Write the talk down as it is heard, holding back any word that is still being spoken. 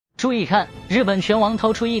注意看，日本拳王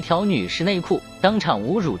掏出一条女士内裤，当场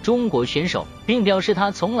侮辱中国选手，并表示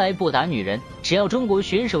他从来不打女人，只要中国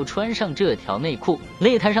选手穿上这条内裤，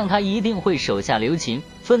擂台上他一定会手下留情。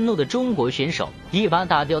愤怒的中国选手一把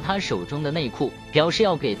打掉他手中的内裤，表示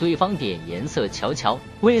要给对方点颜色瞧瞧，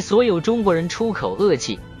为所有中国人出口恶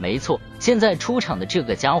气。没错，现在出场的这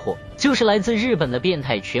个家伙就是来自日本的变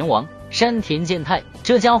态拳王山田健太。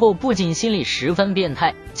这家伙不仅心理十分变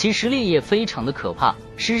态，其实力也非常的可怕，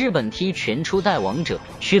是日本踢拳初代王者，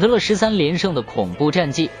取得了13连胜的恐怖战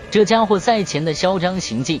绩。这家伙赛前的嚣张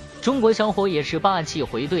行径，中国小伙也是霸气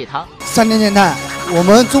回怼他。山田健太，我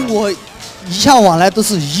们中国一向往来都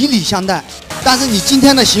是以礼相待，但是你今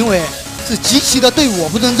天的行为是极其的对我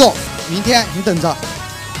不尊重，明天你等着。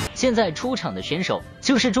现在出场的选手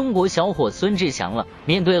就是中国小伙孙志祥了。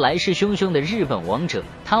面对来势汹汹的日本王者，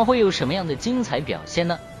他会有什么样的精彩表现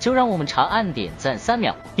呢？就让我们长按点赞3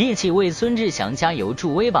秒，一起为孙志祥加油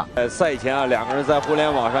助威吧。赛前啊，两个人在互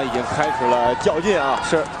联网上已经开始了较劲啊。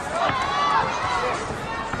是。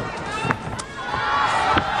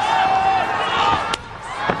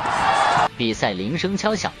比赛铃声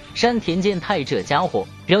敲响，山田健太这家伙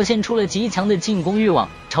表现出了极强的进攻欲望，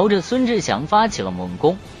朝着孙志祥发起了猛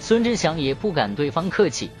攻。孙志祥也不敢对方客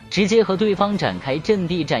气，直接和对方展开阵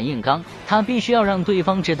地战硬刚，他必须要让对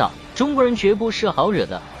方知道，中国人绝不是好惹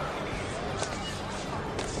的。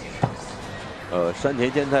山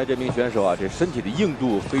田健太这名选手啊，这身体的硬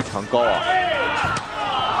度非常高啊。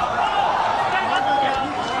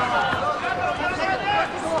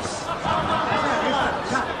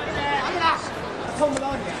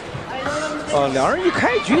两人一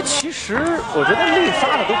开局，其实我觉得力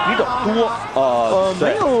发的都比较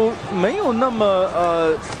多，没有那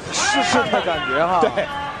么试试的感觉哈。对。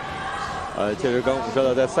确实，刚我们说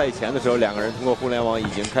到，在赛前的时候，两个人通过互联网已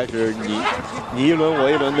经开始你一轮我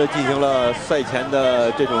一轮的进行了赛前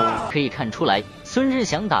的这种。可以看出来，孙志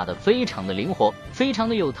祥打得非常的灵活，非常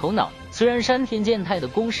的有头脑。虽然山田健太的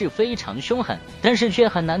攻势非常凶狠，但是却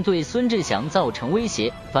很难对孙志祥造成威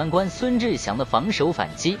胁。反观孙志祥的防守反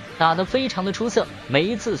击打得非常的出色，每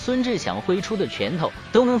一次孙志祥挥出的拳头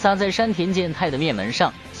都能砸在山田健太的面门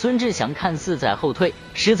上。孙志祥看似在后退，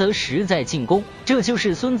实则实在进攻，这就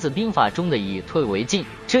是孙子兵法中的以退为进，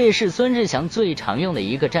这也是孙志祥最常用的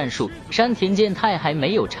一个战术。山田健太还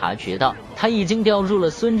没有察觉到，他已经掉入了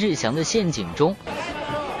孙志祥的陷阱中。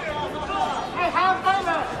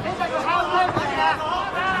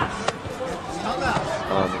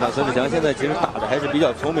你看孙志祥现在其实打的还是比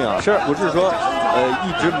较聪明啊，不是说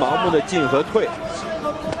一直盲目的进和退，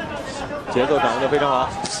节奏掌握的非常好。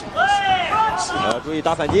注意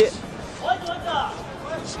打反击。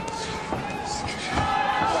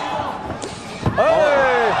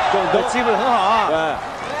这机会很好啊。对。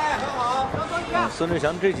孙志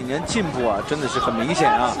祥这几年进步啊，真的是很明显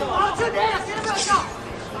啊。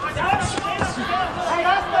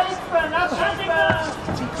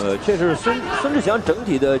确实孙志祥整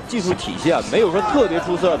体的技术体系啊，没有说特别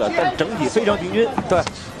出色的，但整体非常平均。对，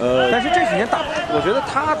但是这几年我觉得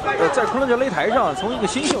他在空中拳擂台上，从一个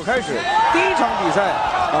新秀开始，第一场比赛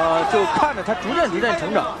就看着他逐渐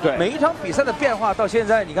成长。对，每一场比赛的变化到现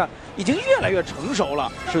在，你看已经越来越成熟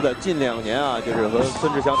了。是的，近2年啊，就是和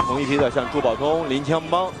孙志祥同一批的，像朱宝通、林枪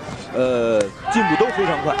帮，进步都非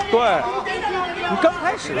常快。对。你刚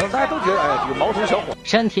开始呢，大家都觉得这个毛头小伙。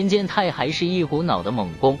山田健太还是一股脑的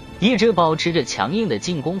猛攻，一直保持着强硬的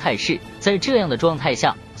进攻态势。在这样的状态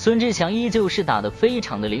下，孙志祥依旧是打得非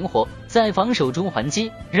常的灵活，在防守中还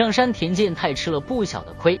击，让山田健太吃了不小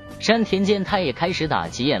的亏。山田健太也开始打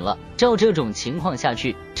急眼了，照这种情况下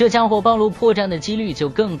去，这家伙暴露破绽的几率就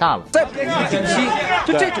更大了。再变一个顶膝，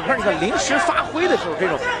就这整个你看临时发挥的时候，这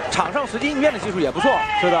种场上随机应变的技术也不错。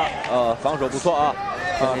是的，防守不错啊。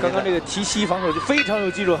刚刚这个提膝防守就非常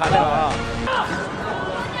有技术含量啊！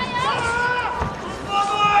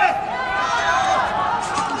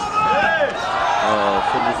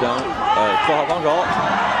孙志祥做好防守，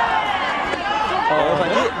反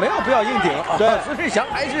击没有必要硬顶。对，孙志祥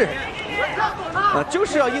还是就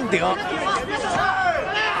是要硬顶。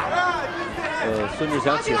孙志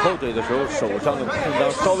祥起后腿的时候，手上的空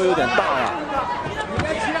当稍微有点大了。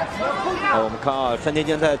我们看啊，山田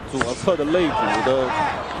健太左侧的肋骨的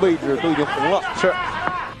位置都已经红了。是。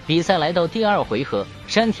比赛来到第2回合，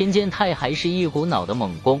山田健太还是一股脑的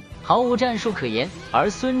猛攻，毫无战术可言，而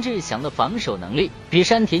孙志祥的防守能力比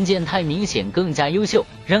山田健太明显更加优秀，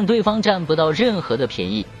让对方占不到任何的便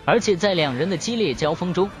宜。而且在两人的激烈交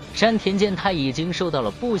锋中，山田健太已经受到了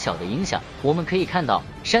不小的影响。我们可以看到，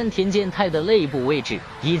山田健太的肋部位置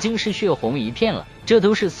已经是血红一片了，这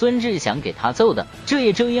都是孙志祥给他揍的。这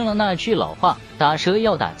也正应了那句老话，打蛇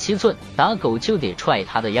要打7寸，打狗就得踹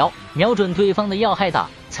他的腰，瞄准对方的要害打，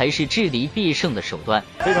才是制敌必胜的手段。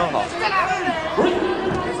非常好。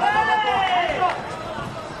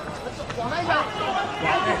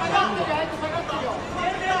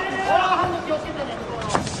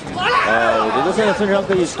我觉得现在孙志祥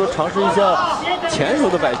可以多尝试一下前手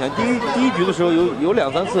的摆拳。第一局的时候有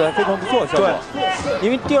2、3次还非常不错效果。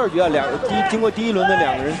因为第二局啊，经过第一轮的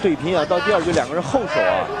2个人对拼啊，到第二局2个人后手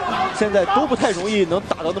啊，现在都不太容易能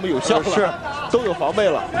打到那么有效了，是都有防备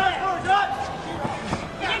了。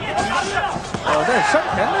但是山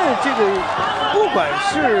田的这个不管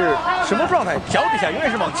是什么状态，脚底下永远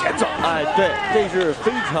是往前走。哎，对，这是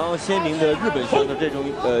非常鲜明的日本型的这种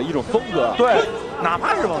一种风格。对，哪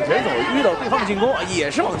怕是往前走，遇到对方的进攻也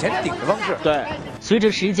是往前顶的方式。对。随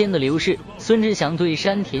着时间的流逝，孙志祥对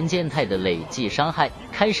山田健太的累计伤害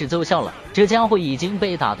开始奏效了。这家伙已经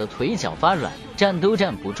被打得腿脚发软，站都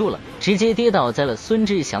站不住了，直接跌倒在了孙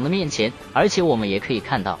志祥的面前。而且我们也可以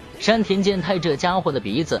看到，山田健太这家伙的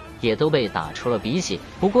鼻子也都被打出了鼻血。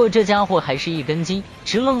不过这家伙还是一根筋，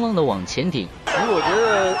直愣愣的往前顶。我觉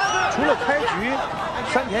得除了开局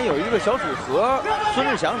山田有一个小组合，孙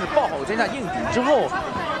志祥是抱好肩下硬顶之后，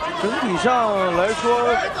整体上来说，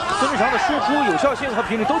孙志祥的输出有效性和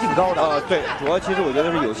频率都挺高的。对，主要其实我觉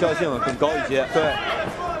得是有效性更高一些。对。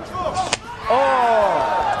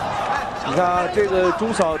你看这个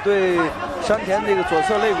中扫对山田这个左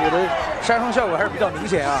侧肋骨的杀伤效果还是比较明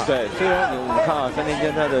显啊。对，虽然我们看啊，山田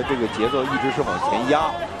健太的这个节奏一直是往前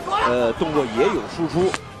压，动作也有输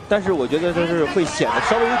出，但是我觉得它是会显得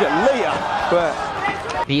稍微有点累啊。对。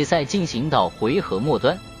比赛进行到回合末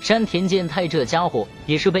端，山田健太这家伙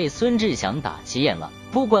也是被孙志祥打急眼了，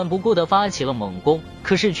不管不顾地发起了猛攻，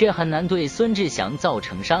可是却很难对孙志祥造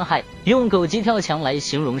成伤害。用狗急跳墙来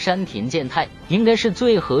形容山田健太应该是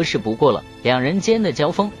最合适不过了。两人间的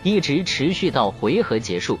交锋一直持续到回合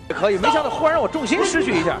结束。可以，没想到忽然让我重心失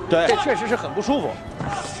去一下，对，这确实是很不舒服。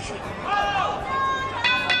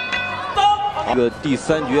这个第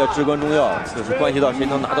3局啊至关重要，就是关系到谁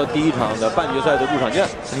能拿到第1场的半决赛的入场券。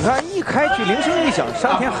你看一开局铃声一响，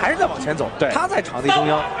山田还是在往前走，对，他在场地中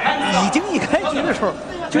央，已经一开局的时候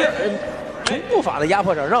就从步伐的压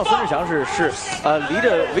迫上让孙志祥是离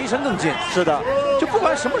着围身更近。是的，就不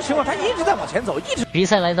管什么情况，他一直在往前走，一直。比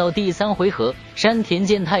赛来到第3回合，山田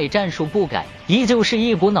健太战术不改，依旧是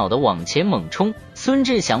一股脑的往前猛冲，孙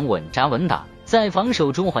志祥稳扎稳打。在防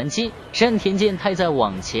守中还击，山田健太在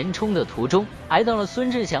往前冲的途中挨到了孙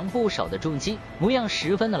志祥不少的重击，模样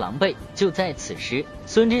十分的狼狈。就在此时，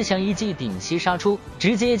孙志祥一记顶膝杀出，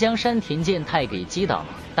直接将山田健太给击倒，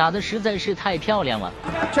打得实在是太漂亮了。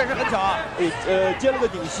确实很巧啊，接了个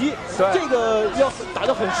顶膝，这个要打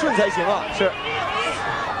得很顺才行啊。是，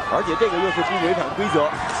而且这个又是不违反规则。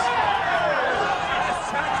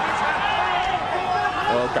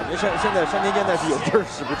感觉现在山田健太是有劲儿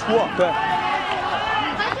使不出啊。对。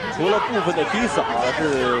除了部分的低扫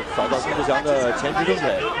是扫到孙志祥的前屈伸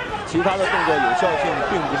腿，其他的动作有效性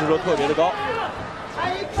并不是说特别的高。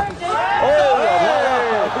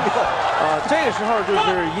这个时候就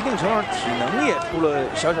是一定程度上体能也出了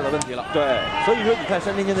小小的问题了。对，所以说你看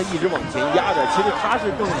山田健太一直往前压着，其实他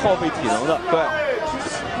是更耗费体能的。对，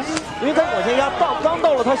因为他往前压刚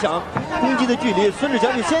到了他想攻击的距离，孙志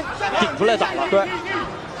祥就先顶出来打了。对。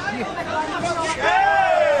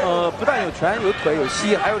不但有拳有腿有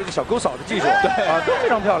膝，还有这个小勾扫的技术，对啊，都非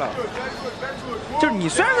常漂亮。就是你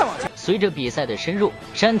虽然在往前，随着比赛的深入，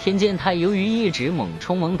山田健太由于一直猛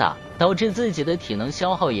冲猛打，导致自己的体能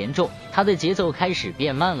消耗严重，他的节奏开始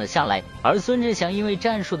变慢了下来。而孙志祥因为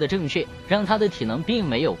战术的正确，让他的体能并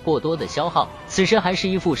没有过多的消耗，此时还是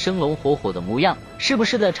一副生龙活虎的模样，时不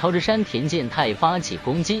时的朝着山田健太发起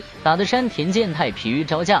攻击，打得山田健太疲于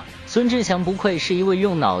招架。孙志祥不愧是一位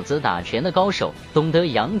用脑子打拳的高手，懂得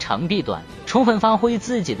扬长避短，充分发挥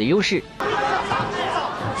自己的优势。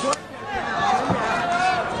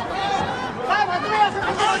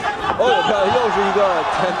又是一个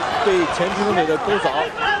对前屈伸腿的勾扫。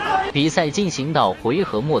比赛进行到回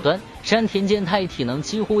合末端，山田健太体能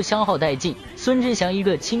几乎消耗殆尽，孙志祥一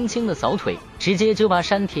个轻轻的扫腿，直接就把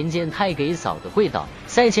山田健太给扫得跪倒。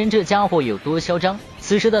赛前这家伙有多嚣张，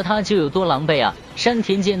此时的他就有多狼狈啊！山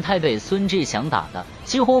田健太被孙志祥打的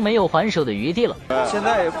几乎没有还手的余地了。现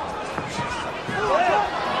在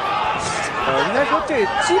应该说这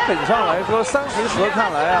基本上来说3回合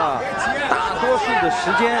看来啊，大多数的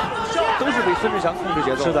时间都是被孙志祥控制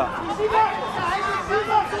节奏。是的。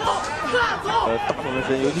大部分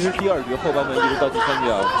时间，尤其是第2局后半段一直到第3局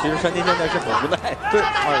啊，其实山田现在是很无奈。对，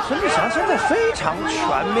孙志祥现在非常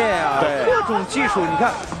全面啊，对，各种技术，你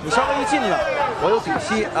看，你稍微一近了，我有底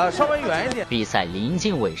膝啊，稍微远一点。比赛临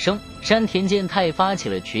近尾声，山田健太发起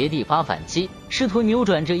了绝地发反击，试图扭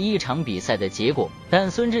转这一场比赛的结果，但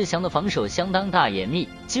孙志祥的防守相当大严密，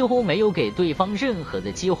几乎没有给对方任何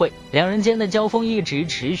的机会。两人间的交锋一直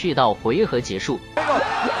持续到回合结束。哎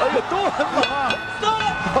呦，都很猛啊！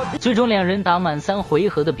最终两人打满3回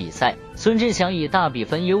合的比赛，孙志祥以大比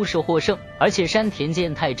分优势获胜，而且山田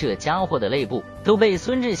健太这家伙的肋部都被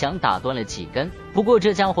孙志祥打断了几根。不过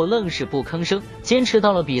这家伙愣是不吭声，坚持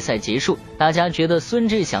到了比赛结束。大家觉得孙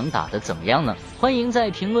志祥打得怎么样呢？欢迎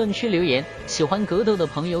在评论区留言，喜欢格斗的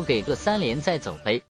朋友给个3连再走呗。